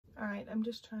night. I'm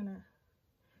just trying to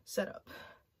set up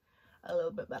a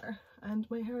little bit better. And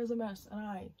my hair is a mess, and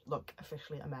I look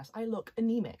officially a mess. I look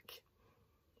anemic.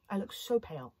 I look so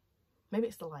pale. Maybe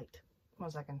it's the light.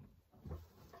 1 second.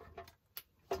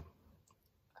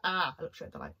 Ah, I look straight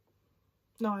at the light.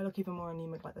 No, I look even more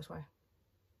anemic like this way.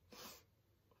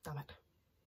 Damn it.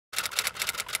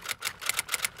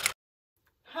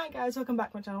 Hi guys, welcome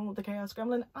back to my channel, The Chaos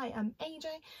Gremlin. I am AJ,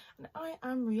 and I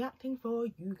am reacting for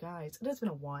you guys. It has been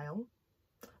a while.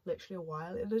 Literally a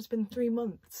while. It has been 3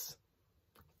 months.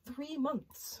 3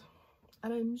 months.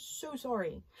 And I'm so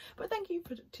sorry. But thank you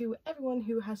to everyone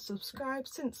who has subscribed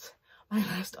since my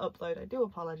last upload. I do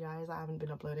apologise, I haven't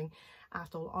been uploading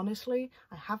at all. Honestly,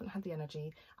 I haven't had the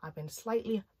energy. I've been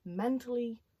slightly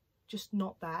mentally just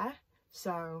not there.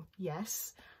 So,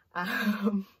 yes.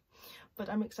 But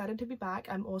I'm excited to be back.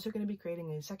 I'm also going to be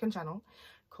creating a second channel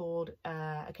called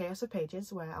A Chaos of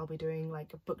Pages, where I'll be doing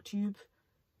like booktube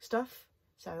stuff.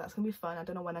 So that's going to be fun. I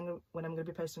don't know when I'm going to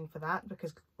be posting for that,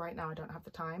 because right now I don't have the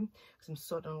time because I'm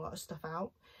sorting a lot of stuff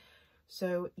out.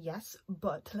 So yes,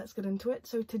 but let's get into it.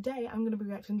 So today I'm going to be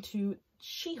reacting to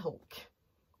She-Hulk,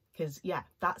 because yeah,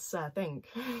 that's a thing.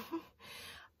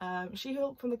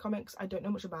 She-Hulk from the comics, I don't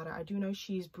know much about her. I do know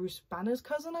she's Bruce Banner's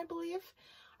cousin, I believe.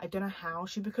 I don't know how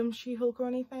she becomes She-Hulk or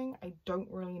anything. I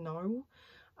don't really know,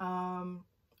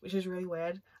 which is really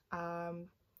weird. I'm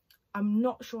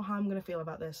not sure how I'm going to feel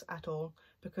about this at all,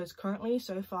 because currently,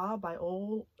 so far, by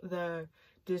all the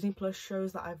Disney Plus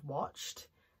shows that I've watched,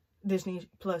 Disney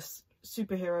Plus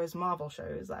superheroes Marvel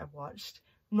shows that I've watched,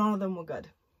 none of them were good.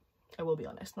 I will be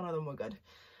honest, none of them were good.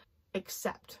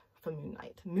 Except for Moon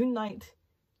Knight.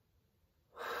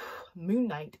 Moon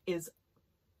Knight is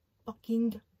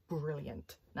fucking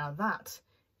brilliant. Now that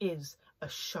is a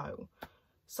show.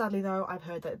 Sadly though, I've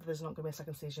heard that there's not going to be a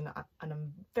second season, and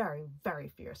I'm very, very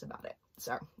furious about it.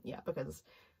 So yeah, because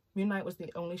Moon Knight was the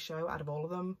only show out of all of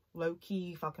them,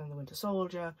 Loki, Falcon and the Winter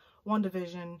Soldier,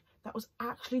 WandaVision, that was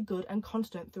actually good and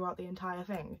constant throughout the entire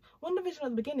thing. WandaVision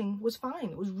at the beginning was fine,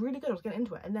 it was really good, I was getting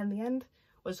into it, and then the end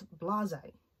was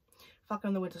blasé. Falcon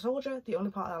and the Winter Soldier, the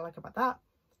only part that I like about that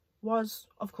was,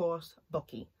 of course,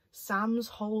 Bucky. Sam's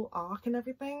whole arc and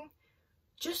everything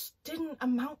just didn't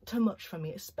amount to much for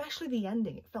me, especially the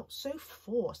ending. It felt so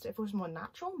forced. If it was more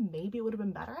natural, maybe it would have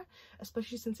been better,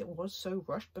 especially since it was so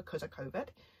rushed because of COVID.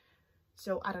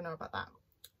 So I don't know about that.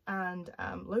 And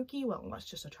Loki, well, that's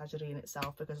just a tragedy in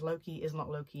itself, because Loki is not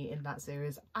Loki in that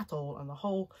series at all, and the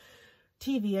whole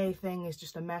TVA thing is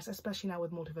just a mess, especially now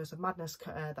with Multiverse of Madness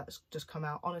that's just come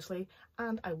out, honestly.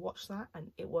 And I watched that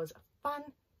and it was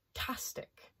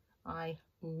fantastic. I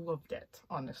loved it,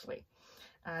 honestly.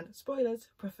 And spoilers,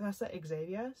 Professor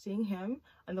Xavier, seeing him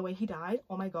and the way he died,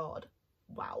 oh my god,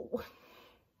 wow.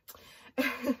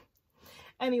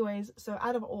 Anyways, so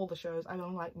out of all the shows, I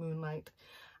don't like Moon Knight,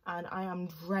 and I am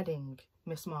dreading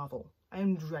Miss Marvel. I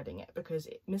am dreading it, because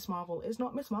Miss Marvel is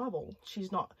not Miss Marvel.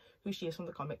 She's not who she is from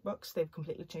the comic books. They've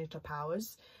completely changed her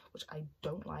powers, which I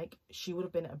don't like. She would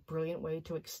have been a brilliant way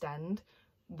to extend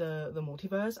the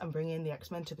multiverse and bring in the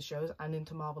X-Men to the shows and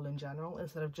into Marvel in general,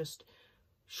 instead of just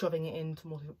shoving it into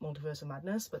Multiverse of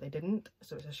Madness, but they didn't,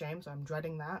 so it's a shame, so I'm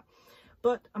dreading that.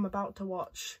 But I'm about to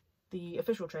watch the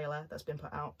official trailer that's been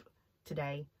put out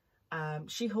today.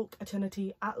 She-Hulk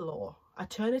Attorney at Law.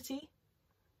 Attorney,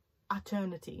 there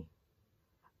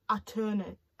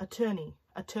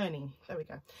we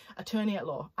go. Attorney at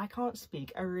Law. I can't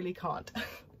speak, I really can't.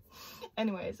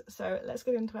 Anyways, so let's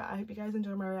get into it. I hope you guys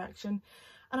enjoy my reaction,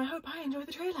 and I hope I enjoy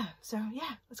the trailer. So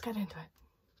yeah, let's get into it.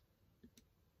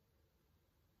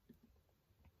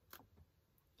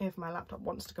 If my laptop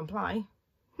wants to comply.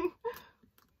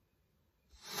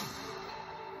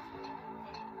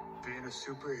 Being a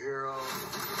superhero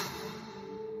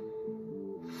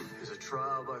is a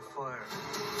trial by fire.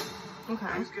 Okay.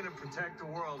 Who's gonna protect the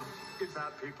world if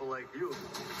not people like you?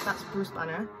 That's Bruce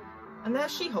Banner. And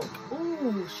there's She-Hulk.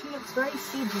 Ooh, she looks very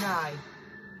CGI.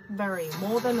 Very,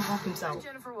 more than Hulk himself. I'm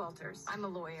Jennifer Walters. I'm a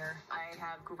lawyer. I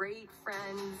have great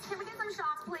friends. Can we get some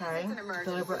shots, please? Okay, it's an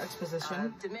emergency. deliberate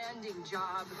exposition. Demanding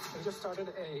job. We just started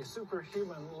a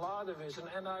superhuman law division,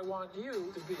 and I want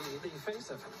you to be the face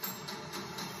of it.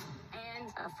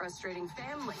 And a frustrating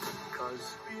family.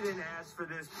 Cause you didn't ask for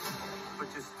this, but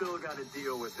you still gotta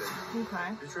deal with it.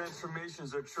 Okay. The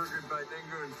transformations are triggered by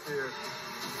anger and fear.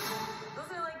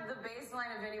 Those are like the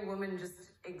baseline of any woman just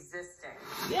existing.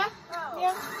 Yeah. Oh.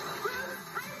 Yeah. Bruce,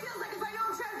 I feel like if I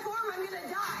don't transform, I'm gonna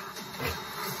die.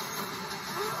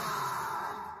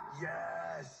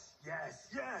 Yes, yes,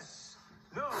 yes.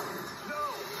 No.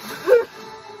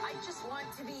 I just want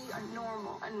to be a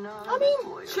normal, I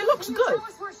mean, she looks good. Tell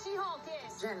us where She-Hulk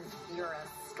is. Jen, you're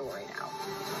a story now.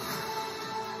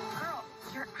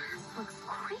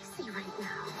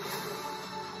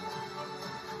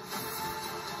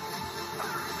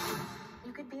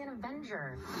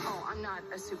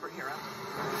 superhero.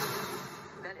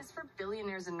 That is for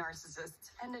billionaires and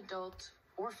narcissists and adult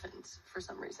orphans for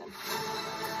some reason.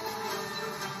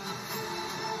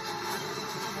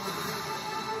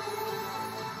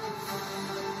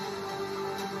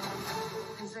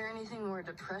 Is there anything more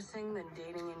depressing than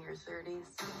dating in your 30s?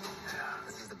 Yeah,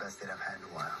 this is the best date I've had in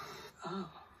a while. Oh,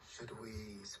 Should we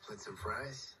split some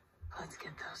fries? let's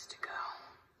get those to go.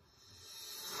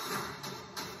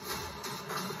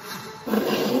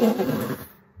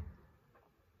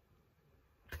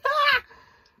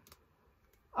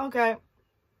 Okay.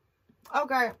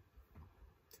 Okay.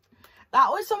 That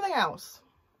was something else.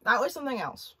 That was something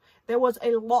else. There was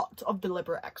a lot of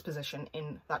deliberate exposition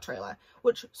in that trailer,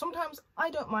 which sometimes I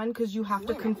don't mind because you have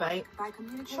to convey...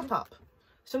 Shut up.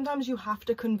 Sometimes you have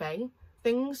to convey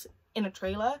things in a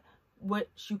trailer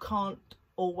which you can't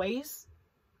always...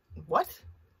 What?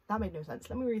 That made no sense.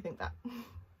 Let me rethink that.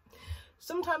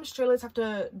 Sometimes trailers have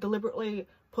to deliberately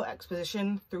put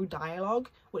exposition through dialogue,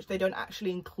 which they don't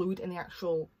actually include in the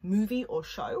actual movie or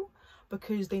show,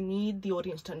 because they need the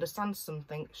audience to understand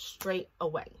something straight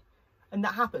away. And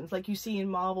that happens, like you see in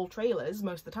Marvel trailers,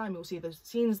 most of the time you'll see the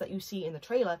scenes that you see in the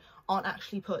trailer aren't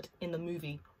actually put in the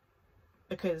movie,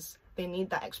 because they need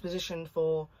that exposition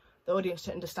for the audience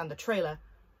to understand the trailer,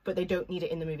 but they don't need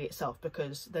it in the movie itself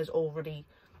because there's already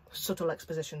subtle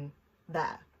exposition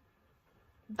there.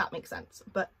 That makes sense.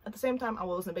 But at the same time, I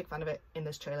wasn't a big fan of it in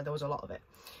this trailer. There was a lot of it.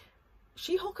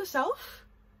 She-Hulk herself,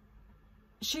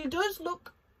 she does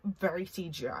look very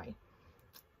CGI.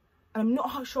 And I'm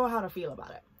not sure how to feel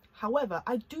about it. However,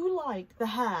 I do like the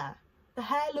hair. The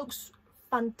hair looks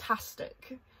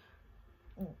fantastic.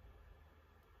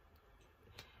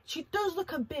 She does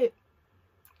look a bit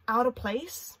out of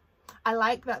place. I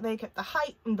like that they kept the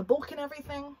height and the bulk and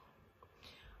everything.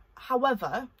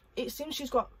 However, it seems she's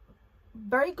got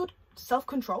very good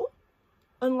self-control,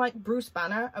 unlike Bruce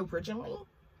Banner originally,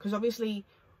 because obviously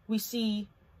we see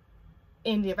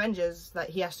in the Avengers that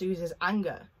he has to use his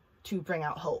anger to bring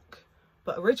out Hulk,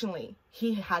 but originally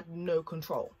he had no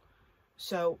control.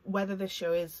 So whether this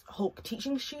show is Hulk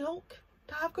teaching She-Hulk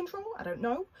to have control, I don't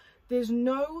know. There's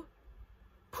no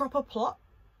proper plot.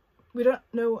 We don't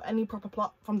know any proper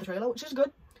plot from the trailer, which is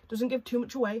good. Doesn't give too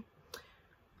much away.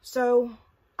 So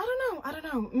I don't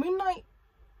know. Moon Knight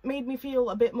made me feel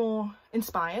a bit more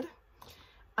inspired,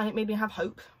 and it made me have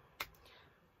hope,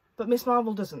 but Miss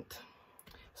Marvel doesn't.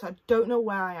 So I don't know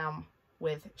where I am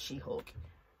with She-Hulk.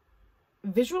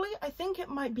 Visually, I think it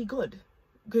might be good,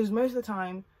 because most of the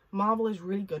time Marvel is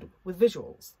really good with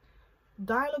visuals.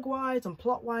 Dialogue wise and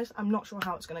plot wise, I'm not sure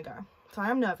how it's going to go, so I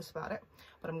am nervous about it,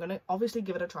 but I'm going to obviously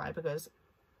give it a try because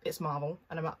it's Marvel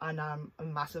and I'm a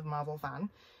massive Marvel fan,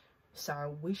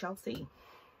 so we shall see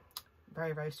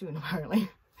very, very soon apparently.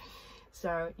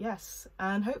 So yes,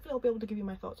 and hopefully I'll be able to give you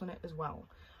my thoughts on it as well.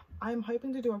 I'm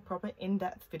hoping to do a proper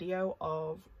in-depth video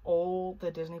of all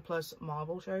the Disney Plus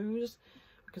Marvel shows,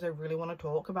 because I really want to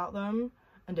talk about them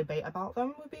and debate about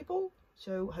them with people.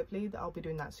 So hopefully I'll be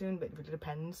doing that soon, but it really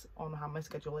depends on how my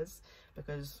schedule is,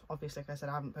 because obviously, like I said,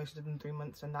 I haven't posted in 3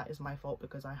 months, and that is my fault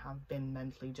because I have been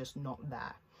mentally just not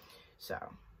there. So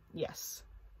yes,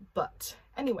 but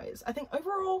anyways, I think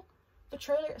overall the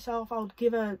trailer itself, I'll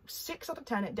give a 6 out of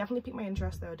 10. It definitely piqued my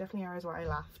interest. There were definitely areas where I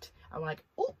laughed. I'm like,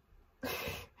 oh.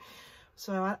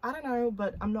 So I don't know,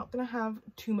 but I'm not gonna have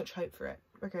too much hope for it,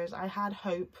 because I had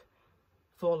hope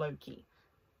for Loki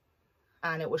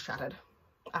and it was shattered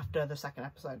after the 2nd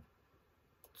episode.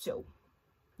 So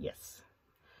yes,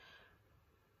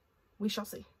 we shall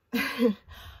see. I want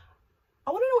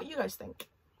to know what you guys think.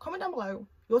 Comment down below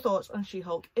your thoughts on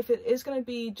She-Hulk. If it is going to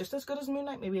be just as good as Moon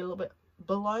Knight, maybe a little bit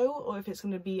below, or if it's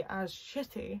going to be as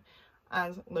shitty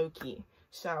as Loki.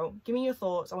 So give me your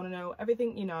thoughts. I want to know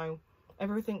everything you know,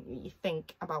 everything you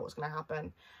think about what's going to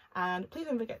happen. And please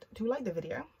don't forget to like the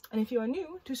video, and if you are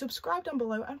new, to subscribe down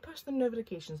below and press the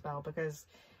notifications bell, because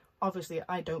obviously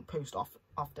I don't post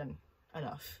often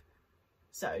enough,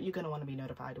 so you're going to want to be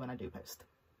notified when I do post.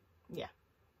 Yeah.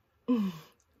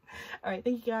 Alright,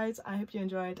 thank you guys, I hope you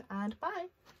enjoyed, and bye!